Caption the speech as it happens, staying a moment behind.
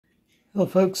Hello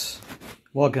folks,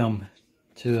 welcome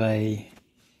to a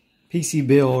PC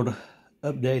build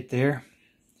update there.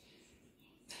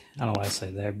 I don't know why I say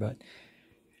there, but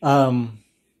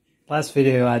last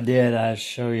video I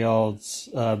show y'all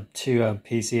two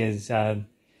PCs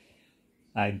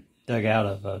I dug out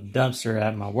of a dumpster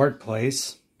at my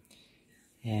workplace,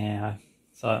 and I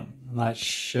thought I might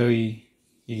show you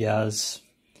guys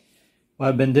what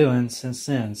I've been doing since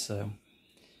then. So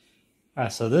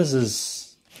alright, so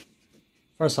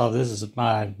first off, this is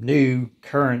my new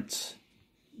current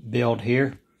build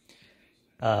here.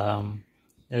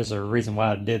 There's a reason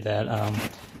why I did that.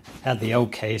 Had the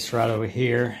old case right over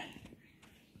here,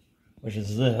 which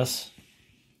is this.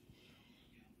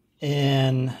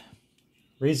 And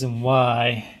reason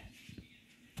why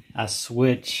I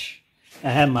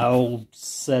had my old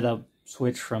setup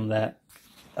switch from that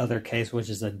other case,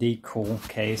 which is a decool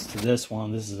case, to this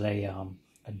one. This is a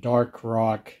Dark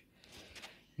Rock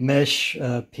mesh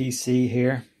PC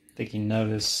here. I think you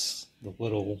notice the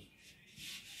little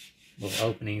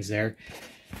openings there.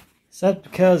 So that's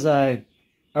because I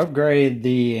upgraded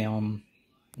the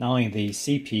not only the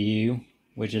CPU,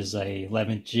 which is a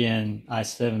 11th gen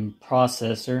i7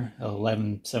 processor,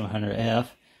 11700F,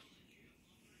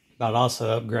 but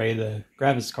also upgraded the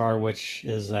graphics card, which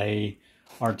is a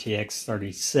RTX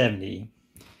 3070.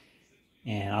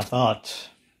 And I thought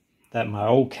that my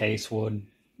old case would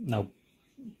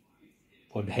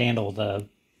handle the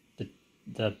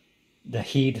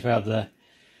heat of the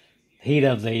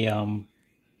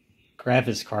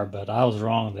graphics card, but I was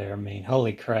wrong there. I mean,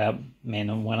 holy crap,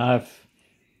 man! When I've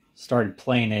started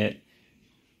playing it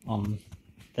on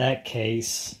that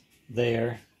case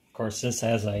there, of course this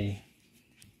has a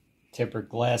tempered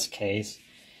glass case,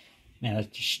 man, the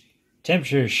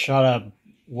temperature shot up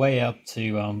way up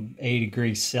to 80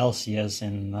 degrees Celsius,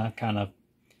 and I kind of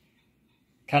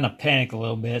panicked a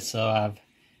little bit, so I've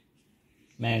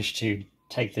managed to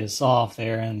take this off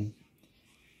there, and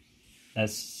that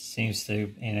seems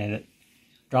to, and it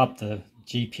dropped the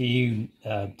GPU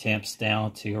temps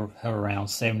down to around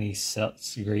 70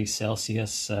 degrees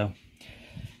Celsius. So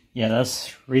yeah, that's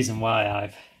the reason why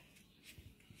I've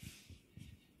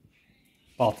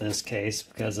bought this case,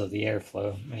 because of the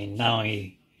airflow. I mean, not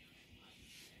only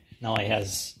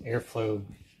has airflow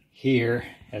here,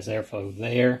 has airflow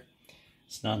there.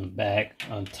 It's not in the back.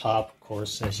 On top, of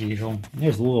course, as usual.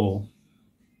 There's a little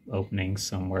opening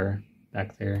somewhere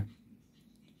back there.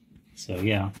 So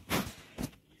yeah,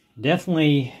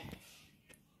 definitely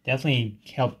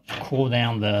help cool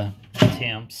down the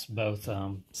temps, both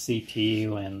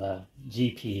CPU and the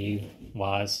GPU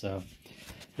wise. So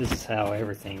this is how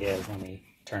everything is. Let me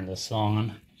turn this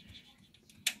on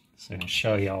so I can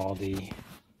show you all the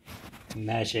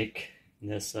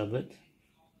magicness of it.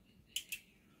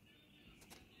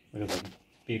 Look at the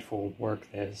beautiful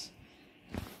work that is.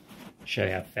 Show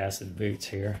you how fast it boots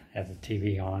here. Have the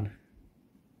TV on.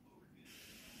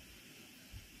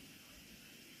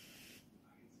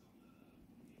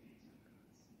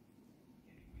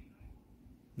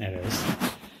 There it is.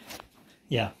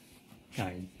 Yeah,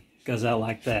 kind of goes out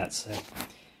like that. So,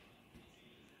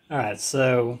 all right.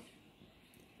 So,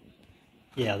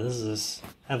 yeah, I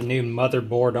have a new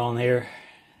motherboard on here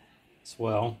as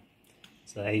well.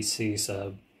 It's the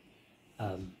ASUS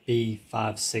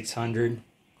B5600.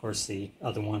 Of course, the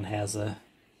other one has a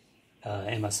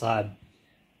MSI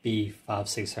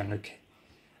B5600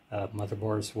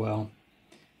 motherboard as well.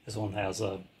 This one has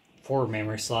 4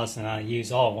 memory slots, and I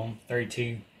use all of them.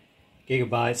 32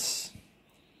 gigabytes,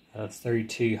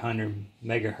 3200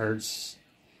 megahertz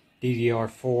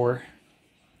DDR4. Of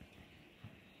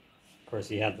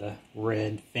course, you have the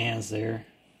red fans there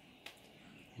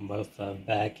on both the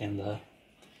back and the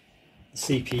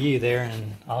CPU there,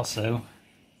 and also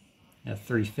have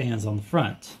 3 fans on the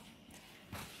front.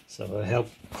 So it'll help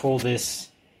cool this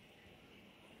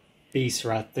beast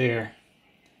right there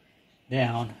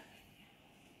down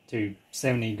to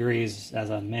 70 degrees, as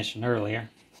I mentioned earlier.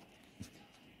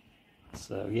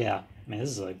 So yeah, man,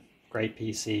 this is a great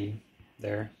PC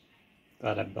there.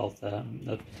 Glad I built that.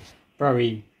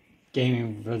 Probably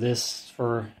gaming for this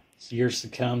for years to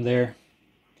come there.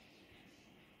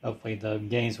 Hopefully the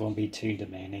games won't be too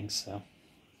demanding. So,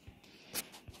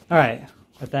 all right,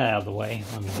 with that out of the way,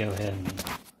 let me go ahead and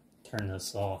turn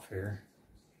this off here.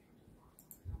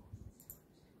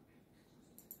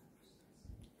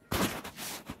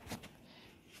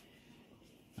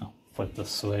 I'll flip the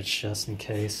switch just in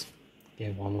case.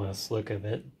 Get one last look of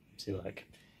it. See, like,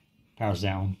 power's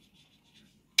down.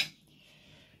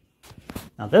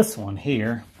 Now this one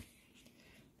here,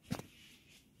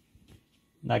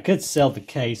 I could sell the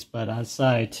case, but I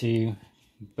decided to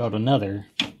build another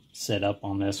setup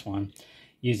on this one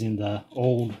using the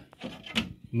old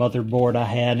motherboard I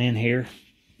had in here.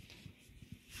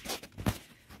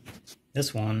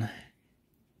 This one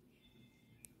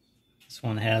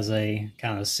has a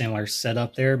kind of similar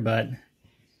setup there, but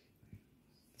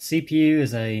CPU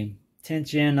is a 10th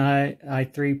gen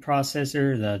i3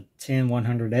 processor, the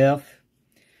 10100F,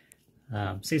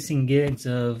 16 gigs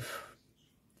of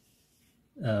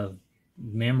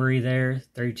memory there,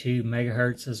 32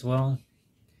 megahertz as well.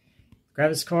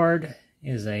 Graphics card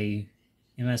is a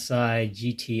MSI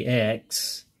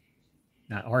GTX,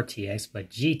 not RTX, but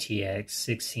GTX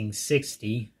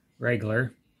 1660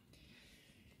 regular.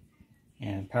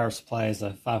 And power supply is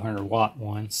a 500 watt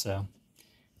one, so.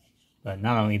 But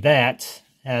not only that,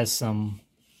 has some,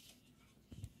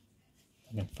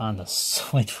 I can find the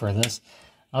switch for this,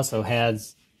 also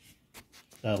has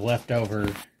the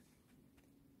leftover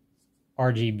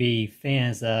RGB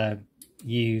fans that I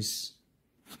use.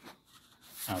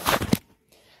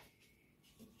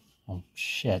 Oh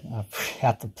shit, I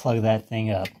forgot to plug that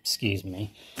thing up, excuse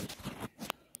me.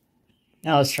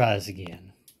 Now let's try this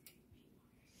again.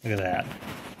 Look at that.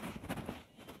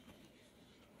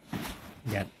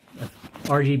 We got a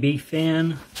RGB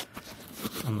fan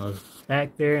on the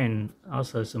back there, and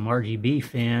also some RGB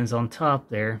fans on top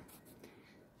there.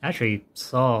 Actually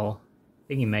I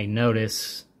think you may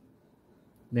notice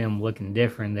them looking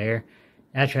different there.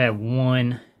 Actually I have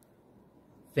one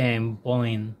fan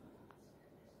blowing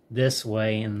this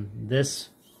way and this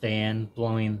fan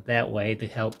blowing that way to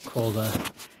help cool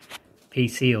the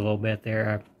PC a little bit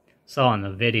there. I saw in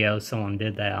the video someone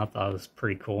did that. I thought it was a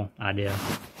pretty cool idea.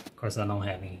 Of course I don't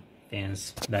have any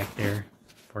fans back there,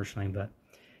 fortunately, but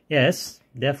yeah, it's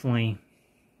definitely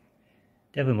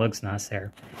looks nice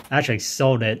there. I actually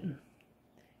sold it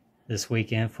this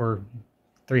weekend for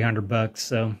 $300,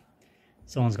 so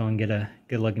someone's going to get a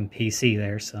good looking PC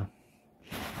there. So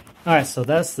alright, so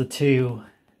that's the two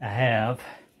I have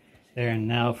there. And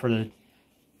now for the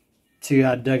two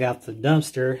I dug out the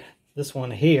dumpster, this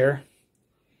one here,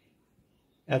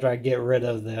 after I get rid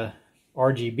of the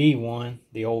RGB one,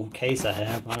 the old case I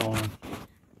have, I want to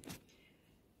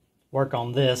work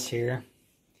on this here.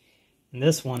 And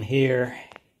this one here,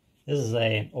 this is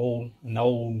an old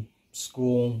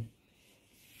school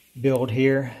build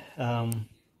here.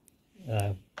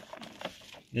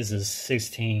 This is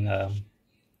 16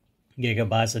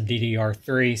 gigabytes of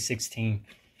DDR3, 16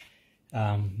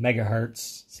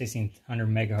 megahertz, 1600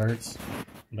 megahertz.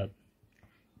 But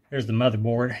there's the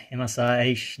motherboard,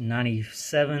 MSI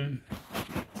H97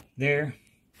 there.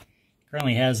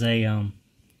 Currently has a, I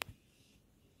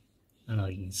don't know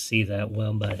if you can see that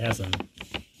well, but it has an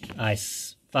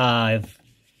i5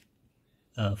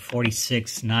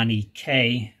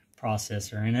 4690K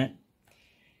processor in it.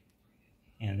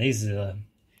 And these are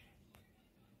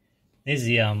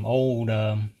the old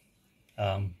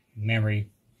memory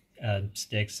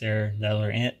sticks there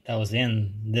that was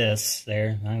in this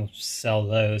there. I'm gonna sell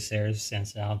those there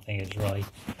since I don't think it's really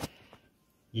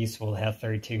useful to have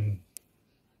 32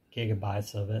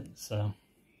 gigabytes of it. So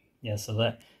yeah,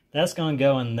 so that's gonna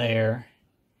go in there.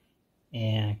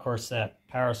 And of course that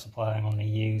power supply I'm gonna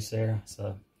use there. It's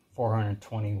a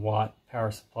 420 watt power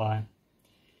supply.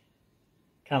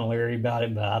 Kind of leery about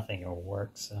it, but I think it'll work.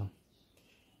 So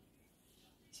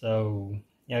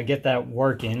yeah, get that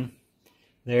working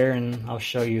there, and I'll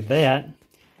show you that.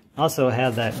 Also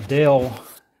have that Dell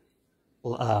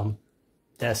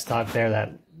desktop there.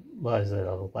 That was it,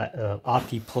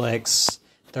 Optiplex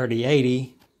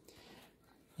 3080,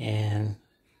 and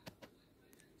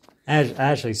I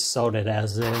actually sold it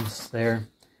as is there.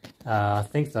 I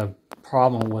think the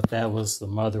problem with that was the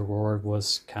motherboard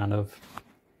was kind of,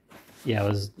 yeah, it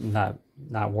was not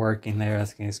working there. I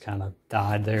think it's kind of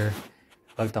died there.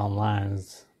 Looked online,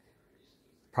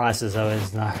 prices of it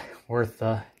is not worth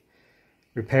the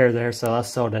repair there, so I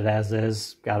sold it as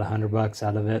is. Got $100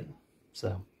 out of it. So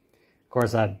of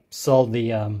course I sold the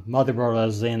motherboard that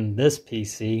was in this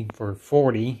PC for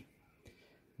 $40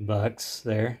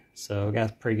 there, so I got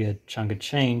a pretty good chunk of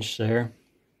change there.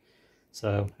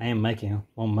 So I am making a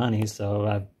little money, so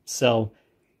I sell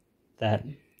that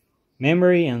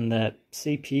memory and that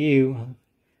CPU.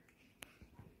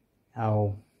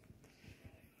 I'll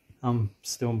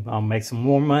make some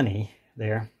more money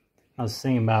there. I was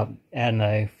thinking about adding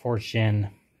a 4th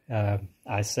gen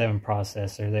i7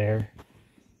 processor there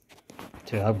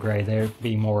to upgrade there,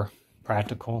 be more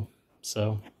practical.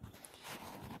 So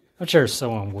I'm sure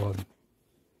someone would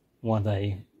want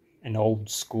an old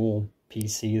school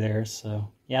PC there.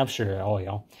 So yeah, I'm sure all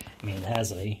y'all. I mean, it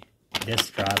has a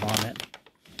disk drive on it,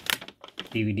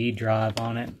 DVD drive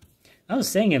on it. I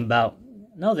was thinking about,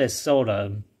 I know they sold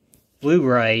a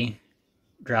Blu-ray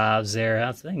drives there. I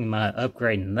was thinking about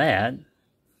upgrading that.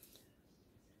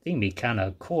 I think it'd be kind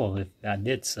of cool if I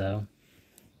did so.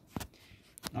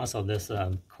 Also, this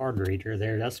card reader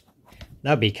there,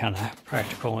 that'd be kind of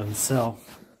practical in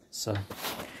itself. So,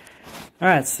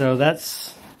 alright, so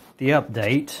that's the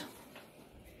update.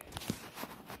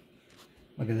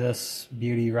 Look at this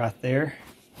beauty right there.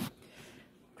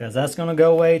 Because that's going to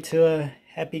go away to a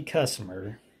happy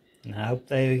customer. And I hope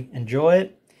they enjoy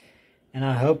it. And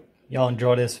I hope y'all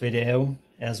enjoy this video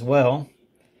as well.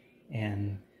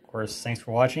 And of course, thanks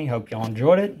for watching. Hope y'all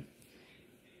enjoyed it.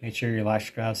 Make sure you like,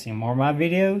 subscribe, see more of my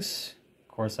videos. Of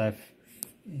course, if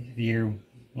you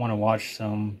want to watch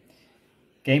some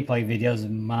gameplay videos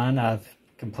of mine, I've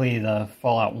completed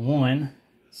Fallout 1.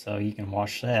 So you can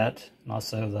watch that. And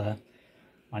also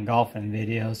my golfing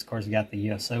videos. Of course, we got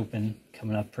the US Open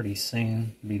coming up pretty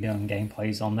soon. Be doing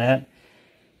gameplays on that.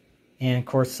 And of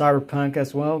course, Cyberpunk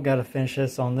as well. Got to finish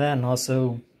this on that. And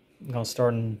also, I'm going to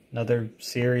start another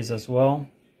series as well.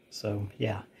 So,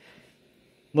 yeah.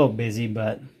 A little busy,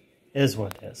 but it is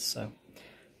what it is. So,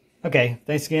 okay.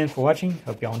 Thanks again for watching.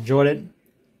 Hope y'all enjoyed it.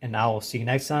 And I will see you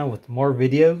next time with more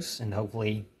videos. And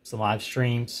hopefully, some live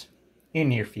streams in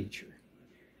the near future.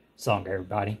 So long,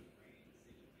 everybody.